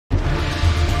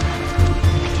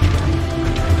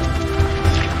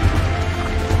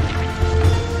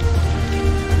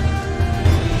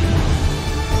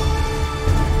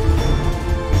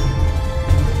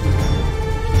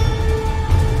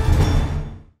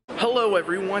Hello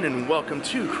everyone and welcome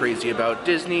to Crazy About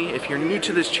Disney. If you're new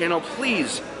to this channel,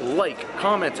 please like,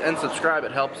 comment, and subscribe.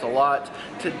 It helps a lot.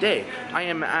 Today, I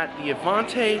am at the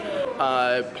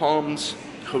Avante Palms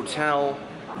Hotel.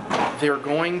 They're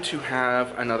going to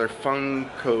have another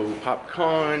Funko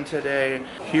Pop-Kon today.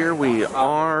 Here we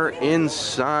are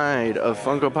inside of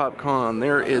Funko Pop-Kon.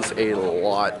 There is a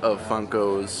lot of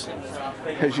Funkos.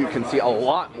 As you can see, a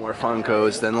lot more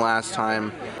Funkos than last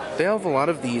time. They have a lot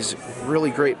of these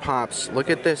really great pops. Look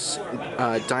at this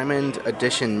Diamond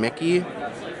Edition Mickey.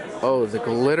 Oh, the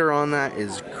glitter on that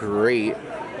is great.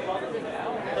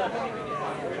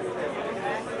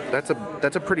 That's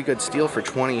a pretty good steal for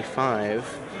 $25.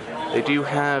 They do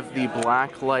have the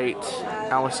Blacklight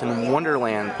Alice in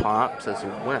Wonderland pops as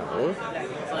well.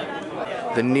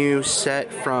 The new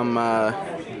set from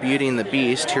Beauty and the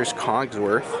Beast. Here's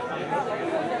Cogsworth.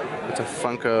 It's a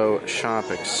Funko Shop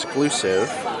exclusive.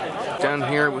 Down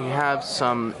here we have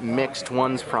some mixed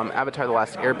ones from Avatar: The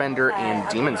Last Airbender and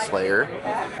Demon Slayer.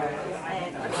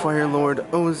 Fire Lord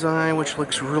Ozai, which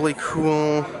looks really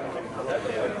cool.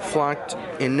 Flocked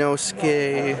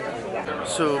Inosuke.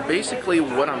 So basically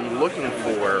what I'm looking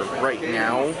for right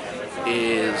now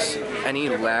is any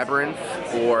Labyrinth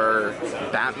or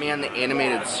Batman the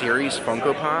Animated Series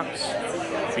Funko Pops,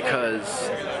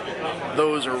 because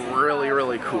those are really,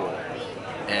 really cool,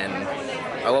 and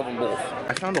I love them both.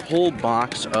 I found a whole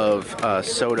box of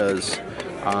sodas.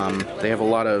 They have a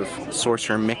lot of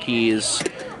Sorcerer Mickeys,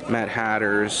 Mad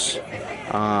Hatters.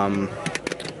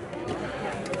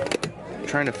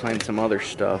 Trying to find some other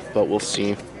stuff, but we'll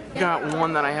see. Got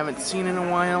one that I haven't seen in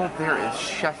a while. There is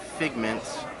Chef Figment,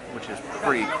 which is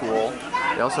pretty cool.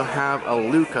 They also have a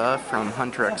Luca from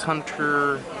Hunter x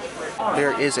Hunter.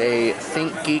 There is a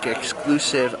Think Geek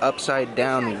exclusive Upside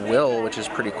Down Will, which is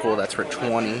pretty cool. That's for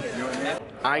 $20.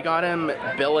 I got him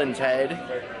Bill and Ted.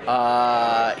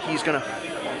 He's gonna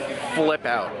flip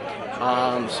out.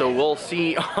 So we'll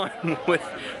see on with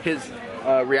his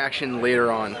reaction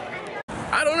later on.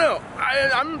 I don't know.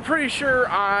 I'm pretty sure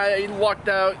I lucked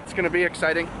out. It's gonna be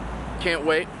exciting. Can't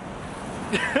wait.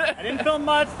 I didn't film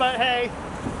much, but hey.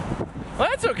 Well,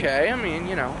 that's okay. I mean,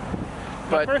 you know.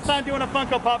 But my first time doing a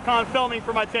Funko Pop-Kon filming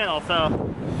for my channel,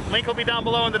 so link will be down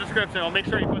below in the description. I'll make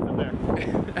sure he puts it there.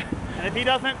 And if he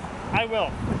doesn't, I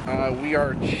will. We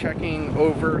are checking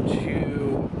over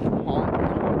to Hot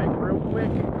Topic real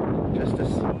quick, just to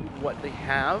see what they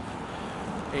have.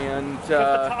 And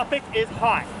the topic is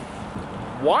hot.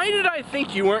 Why did I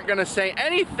think you weren't gonna say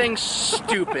anything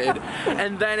stupid,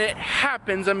 and then it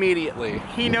happens immediately?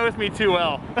 He knows me too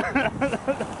well.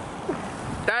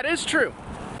 That is true.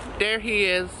 There he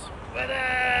is.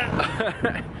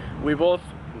 We both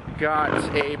got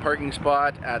a parking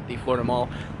spot at the Florida Mall.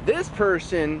 This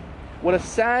person, what a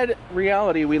sad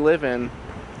reality we live in,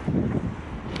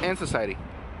 and society.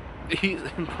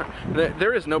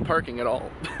 There is no parking at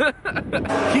all.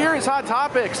 Here is Hot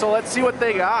Topic, so let's see what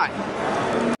they got.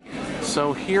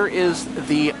 So here is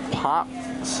the pop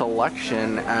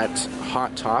selection at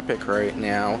Hot Topic right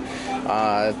now.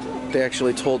 They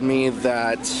actually told me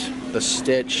that the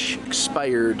Stitch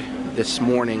expired this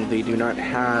morning. They do not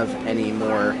have any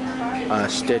more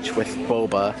Stitch with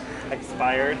Boba.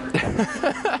 Expired.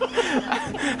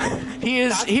 He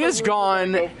is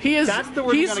gone. That's the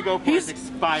word you're gonna go for. He's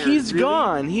expired. He's really?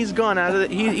 gone. He's gone out of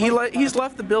the, he's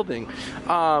left the building.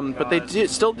 But they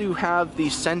still do have the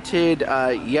scented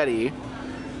Yeti,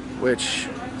 which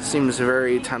seems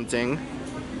very tempting.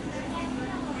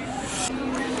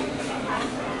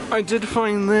 I did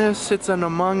find this. It's an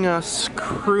Among Us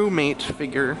crewmate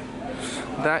figure.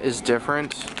 That is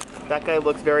different. That guy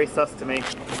looks very sus to me.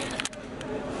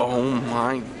 Oh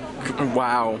my,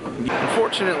 wow.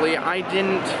 Unfortunately, I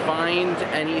didn't find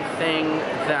anything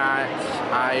that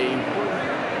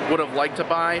I would have liked to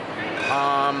buy.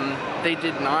 They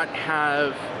did not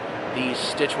have the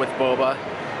Stitch with Boba,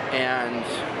 and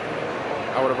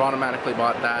I would have automatically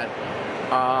bought that.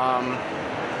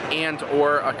 And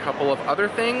or a couple of other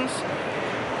things.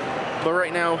 But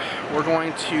right now, we're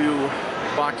going to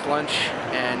Boxlunch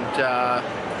and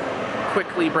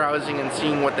quickly browsing and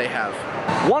seeing what they have.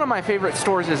 One of my favorite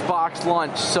stores is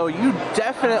Boxlunch, so you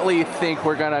definitely think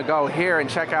we're gonna go here and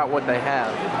check out what they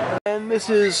have. And this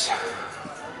is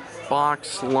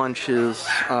Boxlunch's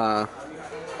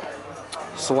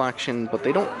selection, but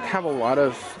they don't have a lot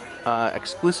of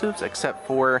exclusives except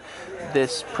for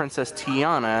this Princess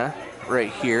Tiana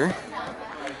right here,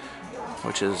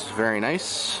 which is very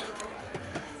nice.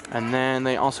 And then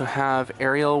they also have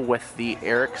Ariel with the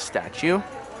Eric statue,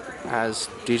 as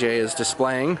DJ is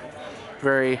displaying.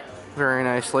 Very very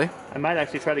nicely. I might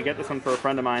actually try to get this one for a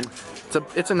friend of mine.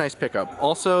 It's a nice pickup.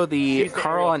 Also, the She's the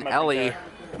Carl and Ariel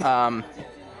Ellie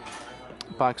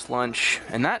box lunch,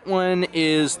 and that one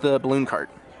is the balloon cart.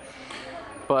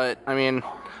 But I mean,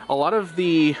 a lot of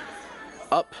the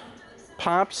up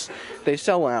pops, they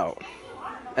sell out,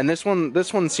 and this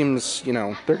one seems, you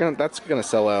know, that's gonna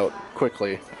sell out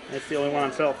quickly. It's the only one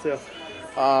on shelf too.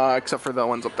 Except for the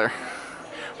ones up there.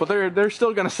 But they're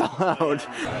still gonna sell out.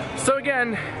 So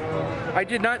again, I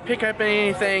did not pick up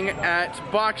anything at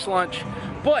Box Lunch,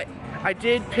 but I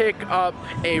did pick up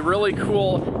a really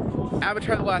cool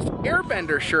Avatar: The Last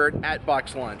Airbender shirt at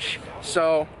Box Lunch.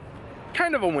 So,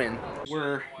 kind of a win.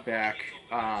 We're back.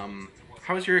 How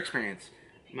was your experience?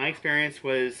 My experience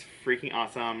was freaking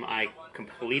awesome. I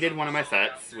completed one of my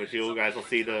sets, which you guys will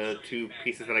see the 2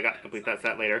 pieces that I got to complete that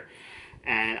set later.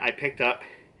 And I picked up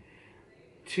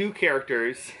 2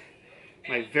 characters,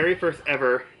 my very first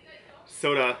ever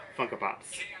Soda Funko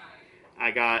Pops.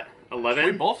 I got 11.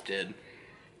 We both did.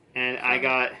 And I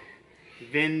got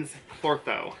Vin's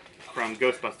Clortho from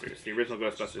Ghostbusters, the original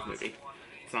Ghostbusters movie.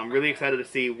 So I'm really excited to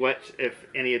see what, if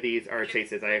any of these are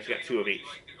chases. I actually got 2 of each.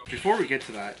 Before we get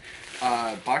to that,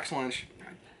 Box Lunch,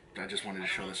 I just wanted to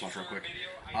show this off real quick.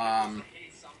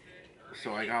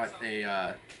 So I got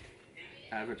a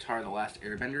Avatar: The Last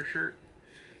Airbender shirt.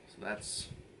 So that's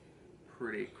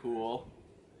pretty cool.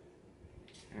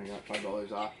 And I got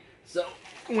 $5 off. So,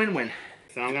 win-win.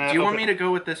 So I'm gonna do you want me to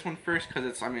go with this one first? Because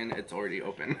it's, I mean, it's already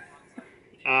open.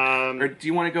 Or do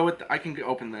you want to go with, I can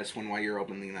open this one while you're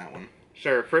opening that one.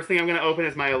 Sure. First thing I'm going to open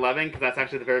is my 11, because that's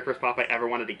actually the very first pop I ever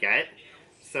wanted to get.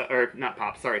 So, or not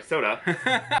pop, sorry, soda.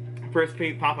 First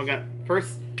pop I'm gonna,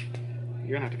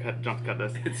 you're going to have to jump to cut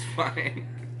this. It's fine.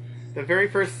 The very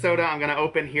first soda I'm going to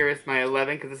open here is my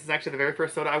 11, because this is actually the very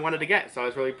first soda I wanted to get. So I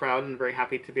was really proud and very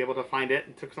happy to be able to find it.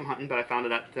 It took some hunting, but I found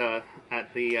it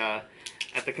at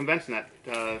the convention at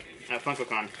Funko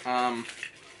Con.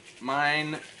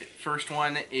 Mine first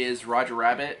one is Roger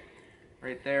Rabbit,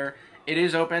 right there. It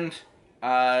is opened,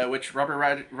 which Roger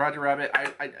Rabbit,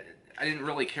 I didn't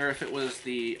really care if it was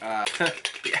the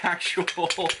the actual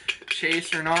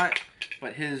chase or not,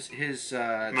 but his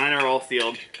mine are all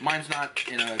sealed. Mine's not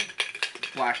in a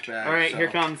black bag. All right, so. Here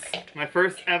comes my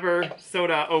first ever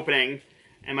soda opening,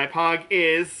 and my pog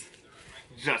is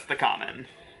just the common.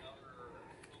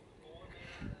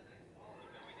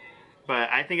 But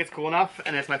I think it's cool enough,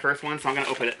 and it's my first one, so I'm going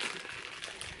to open it.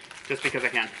 Just because I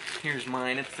can. Here's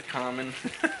mine, it's the common.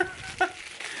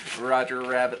 Roger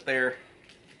Rabbit there.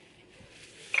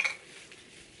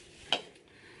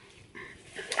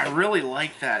 I really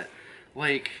like that.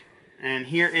 Like, and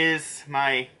here is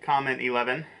my common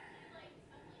 11.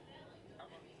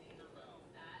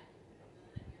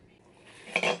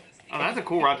 Oh, that's a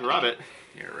cool Roger Rabbit.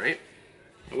 Yeah, right?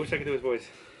 I wish I could do his voice.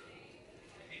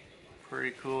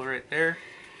 Pretty cool right there.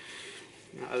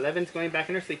 Now 11's going back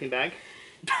in her sleeping bag.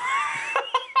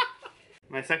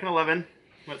 My second 11.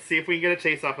 Let's see if we can get a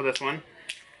chase off of this one.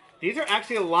 These are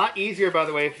actually a lot easier, by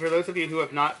the way, for those of you who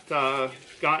have not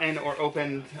gotten or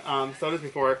opened sodas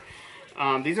before.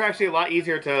 These are actually a lot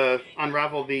easier to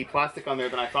unravel the plastic on there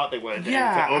than I thought they would.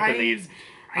 Yeah, to open these.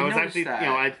 I was actually, that. you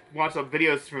know, I watched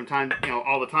videos from time, you know,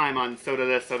 all the time on soda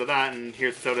this, soda that, and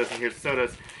here's sodas and here's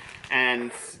sodas.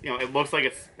 And, you know, it looks like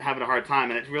it's having a hard time,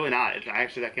 and it's really not.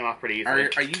 Actually, that came off pretty easily.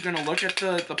 Are you going to look at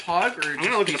the pog, or I'm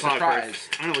going to look at the pog surprised?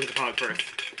 first. I'm going to look at the pog first.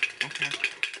 Okay.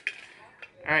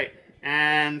 All right.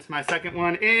 And my second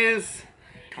one is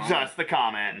just the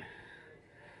common.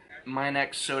 My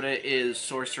next soda is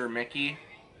Sorcerer Mickey.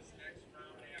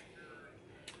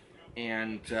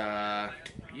 And,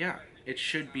 yeah, it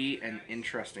should be an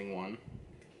interesting one.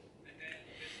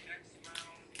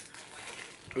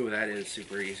 Ooh, that is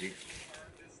super easy.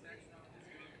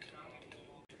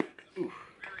 Ooh,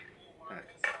 that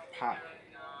pop.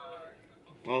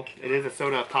 Well, it is a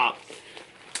soda pop.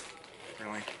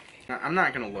 Really? I'm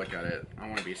not gonna look at it. I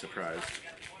want to be surprised.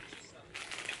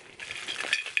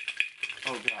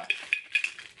 Oh god.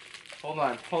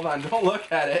 Hold on, don't look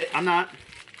at it. I'm not.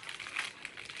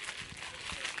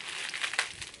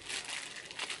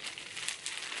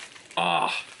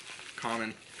 Ah,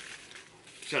 common.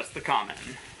 Just the common.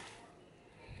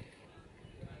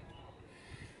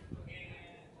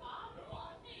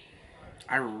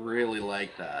 I really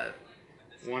like that.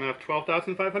 One of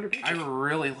 12,500 pieces. I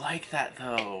really like that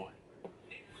though.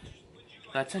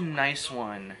 That's a nice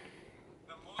one.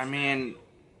 I mean,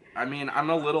 I'm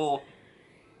a little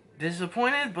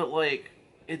disappointed, but like,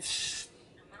 it's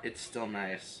still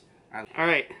nice.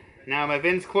 Alright, now my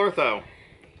Vin's Clortho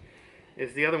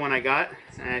is the other one I got.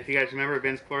 And if you guys remember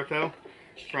Vin's Clortho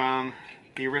from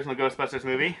the original Ghostbusters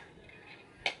movie.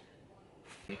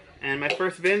 And my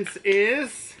first Vince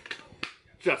is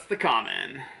just the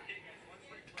common.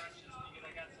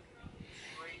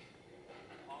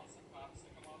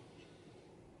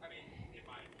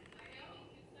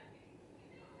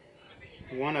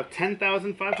 One of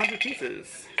 10,500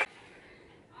 pieces.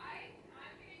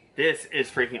 This is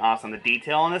freaking awesome. The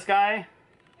detail on this guy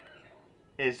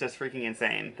is just freaking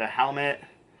insane. The helmet,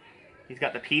 he's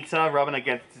got the pizza rubbing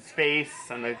against his face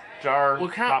and the jar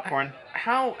of popcorn.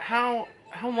 How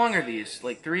long are these?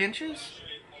 Like 3 inches?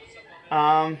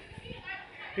 I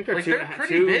think they're, like they're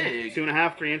pretty big.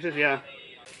 2.5, 3 inches, yeah.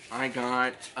 I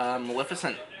got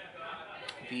Maleficent,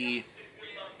 the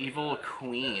evil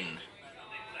queen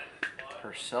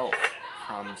herself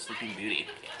from Sleeping Beauty.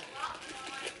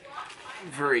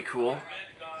 Very cool.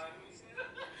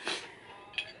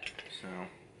 So,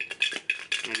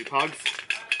 Maybe Pogs?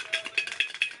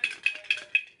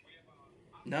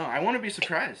 no, I want to be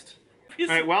surprised.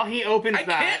 Alright, while he opens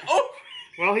that,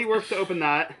 while he works to open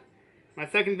that, my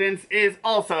second Vince is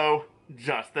also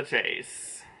just the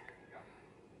chase.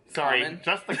 Sorry, Common?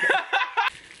 just the...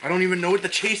 I don't even know what the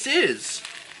chase is.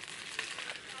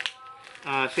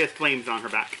 She has flames on her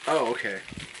back. Oh, okay.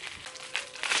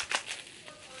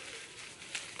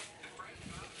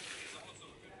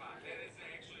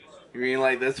 You mean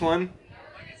like this one?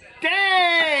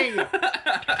 Dang!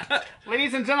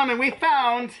 Ladies and gentlemen, we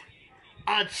found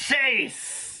a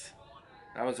chase!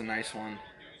 That was a nice one.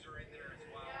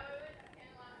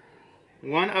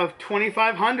 One of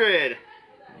 2,500.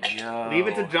 Yo. Leave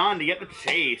it to John to get the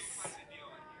chase.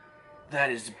 That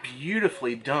is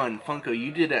beautifully done, Funko.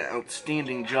 You did an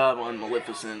outstanding job on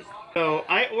Maleficent. So,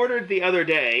 I ordered the other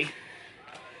day,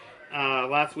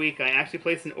 last week, I actually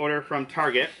placed an order from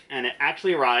Target, and it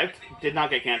actually arrived, did not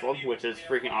get canceled, which is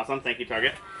freaking awesome, thank you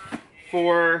Target,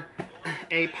 for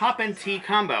a Pop and Tea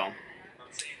combo.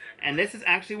 And this is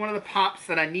actually one of the pops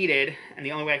that I needed, and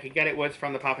the only way I could get it was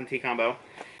from the Pop and Tea combo.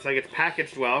 So like it's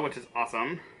packaged well, which is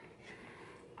awesome.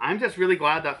 I'm just really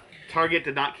glad that Target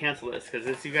did not cancel this, because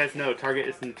as you guys know, Target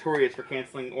is notorious for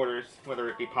canceling orders, whether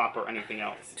it be pop or anything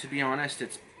else. To be honest,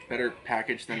 it's better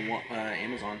packaged than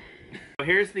Amazon. So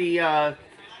here's the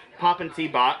Pop and Tea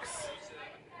box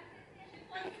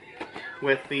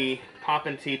with the Pop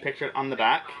and Tea pictured on the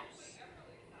back.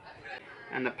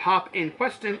 And the pop in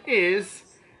question is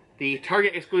the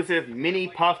Target exclusive mini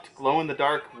puffed glow in the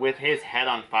dark with his head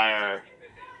on fire.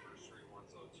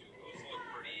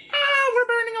 Ah, we're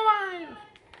burning alive!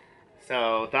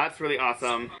 So that's really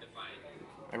awesome.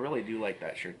 I really do like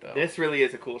that shirt though. This really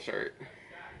is a cool shirt.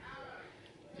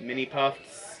 Mini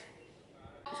puffs.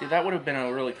 See, that would have been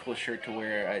a really cool shirt to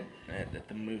wear at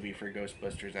the movie for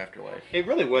Ghostbusters Afterlife. It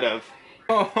really would have.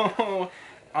 Oh,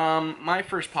 my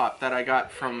first pop that I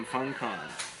got from FunCon.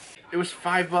 It was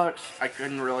 $5. I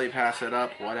couldn't really pass it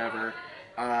up. Whatever.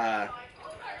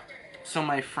 So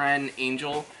my friend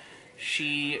Angel,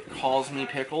 she calls me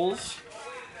Pickles,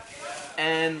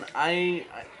 and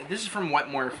this is from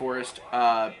Wetmore Forest,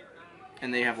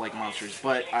 and they have like monsters.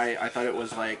 But I thought it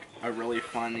was like a really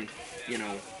fun, you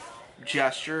know,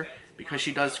 gesture because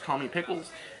she does call me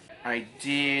Pickles. I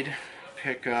did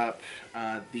pick up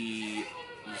the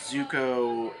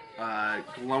Zuko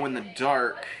glow in the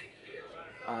dark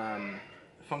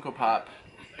Funko Pop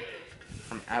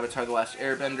from Avatar: The Last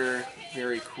Airbender.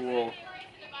 Very cool.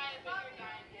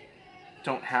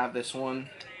 Don't have this one.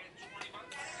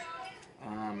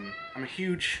 I'm a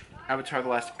huge Avatar: The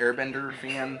Last Airbender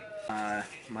fan.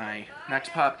 My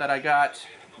next pop that I got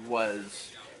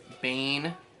was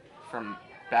Bane from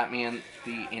Batman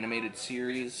the Animated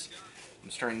Series. I'm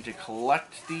starting to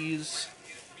collect these.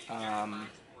 And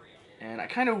I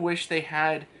kind of wish they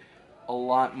had a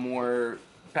lot more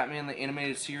Batman the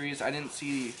Animated Series. I didn't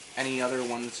see any other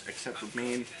ones except for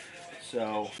Bane.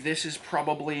 So this is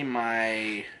probably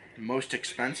my most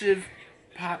expensive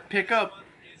pop pickup.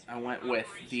 I went with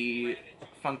the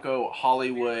Funko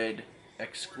Hollywood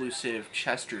exclusive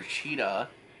Chester Cheetah,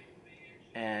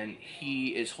 and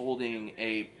he is holding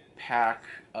a pack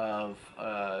of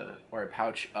or a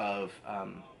pouch of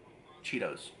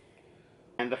Cheetos.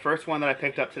 And the first one that I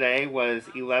picked up today was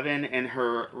 11 in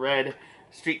her red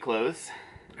street clothes.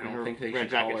 I don't think they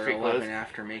should call her 11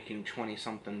 after making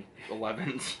 20-something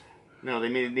 11s. No, they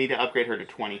need to upgrade her to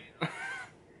 20.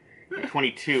 Or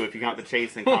 22 if you count the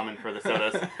chase in common for the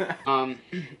sodas.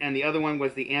 And the other one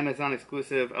was the Amazon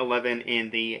exclusive 11 in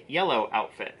the yellow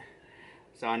outfit.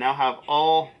 So I now have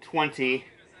all 20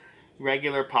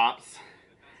 regular pops.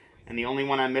 And the only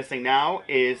one I'm missing now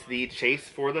is the chase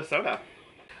for the soda.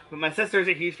 But my sister's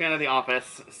a huge fan of The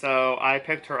Office, so I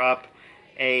picked her up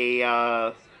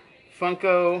a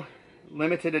Funko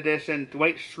limited edition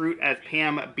Dwight Schrute as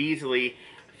Pam Beasley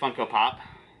Funko Pop.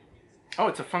 Oh,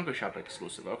 it's a Funko Shop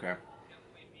exclusive. Okay.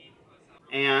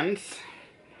 And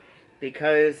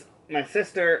because my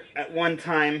sister at one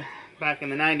time back in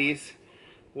the 90s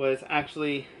was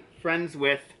actually friends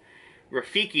with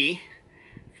Rafiki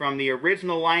from the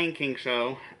original Lion King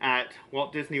show at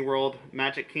Walt Disney World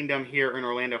Magic Kingdom here in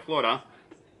Orlando, Florida,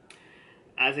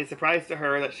 as a surprise to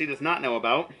her that she does not know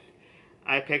about,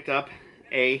 I picked up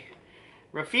a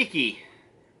Rafiki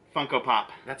Funko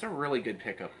Pop. That's a really good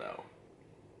pickup, though.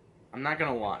 I'm not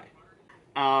gonna lie.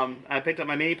 I picked up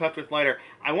my Mini Puft with Lighter.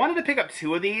 I wanted to pick up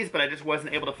 2 of these, but I just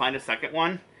wasn't able to find a second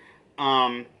one.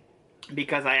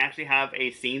 Because I actually have a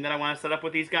scene that I want to set up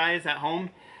with these guys at home.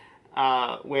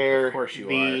 Where of course you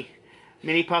the are.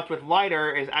 Mini Puft with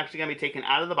Lighter is actually going to be taken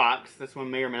out of the box. This one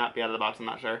may or may not be out of the box, I'm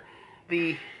not sure.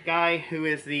 The guy who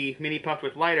is the Mini Puft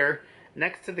with Lighter,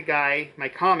 next to the guy, my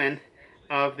common,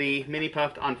 of the Mini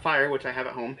Puft on fire, which I have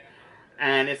at home.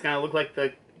 And it's going to look like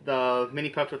the Mini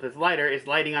Puft with his lighter is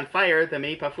lighting on fire the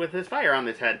Mini Puft with his fire on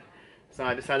his head. So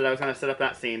I decided I was going to set up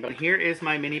that scene. But here is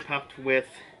my Mini Puft with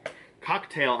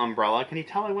cocktail umbrella. Can you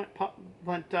tell I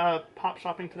went pop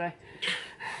shopping today?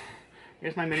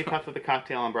 Here's my Mini Puft with the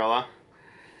cocktail umbrella.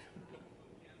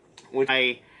 Which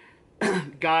I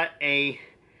got a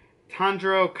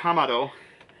Tanjiro Kamado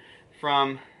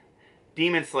from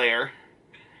Demon Slayer.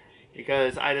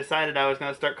 Because I decided I was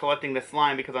going to start collecting this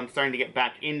line because I'm starting to get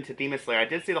back into Demon Slayer. I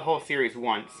did see the whole series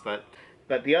once, but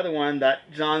the other one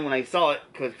that John, when I saw it,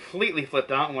 completely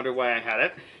flipped out and wondered why I had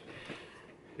it.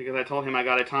 Because I told him I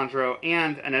got a Tanjiro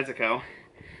and a Nezuko,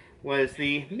 was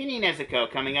the mini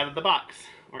Nezuko coming out of the box.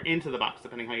 Or into the box,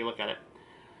 depending how you look at it.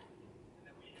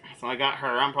 So I got her.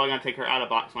 I'm probably going to take her out of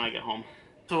box when I get home.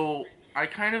 So, I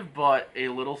kind of bought a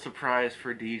little surprise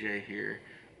for DJ here.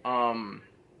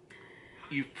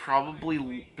 You've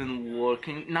probably been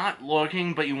not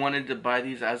looking, but you wanted to buy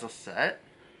these as a set?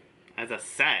 As a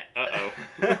set? Uh-oh.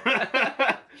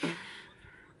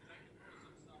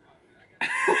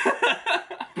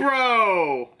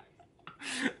 Bro!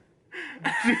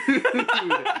 Dude!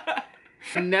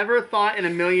 I never thought in a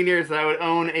million years that I would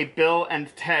own a Bill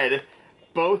and Ted.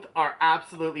 Both are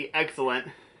absolutely excellent.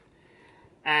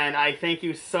 And I thank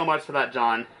you so much for that,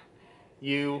 John.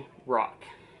 You rock.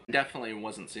 Definitely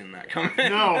wasn't seeing that coming.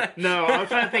 No. I was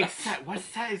trying to think, set. What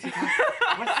set is he talking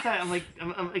about? What set? I'm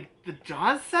like, the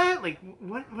Jaws set? Like,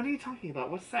 what are you talking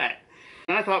about? What set?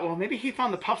 And I thought, well, maybe he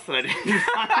found the puffs that I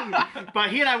didn't. But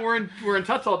he and I were in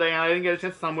touch all day, and I didn't get a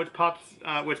chance to tell him which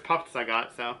puffs I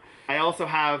got. So I also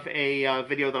have a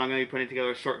video that I'm going to be putting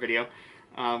together, a short video.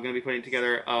 I'm going to be putting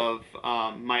together of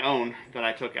my own that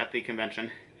I took at the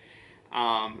convention.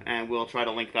 And we'll try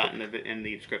to link that in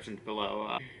the description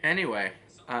below. Anyway,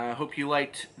 I hope you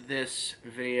liked this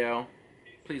video.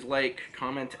 Please like,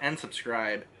 comment, and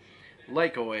subscribe.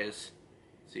 Like always.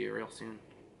 See you real soon.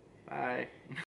 Bye.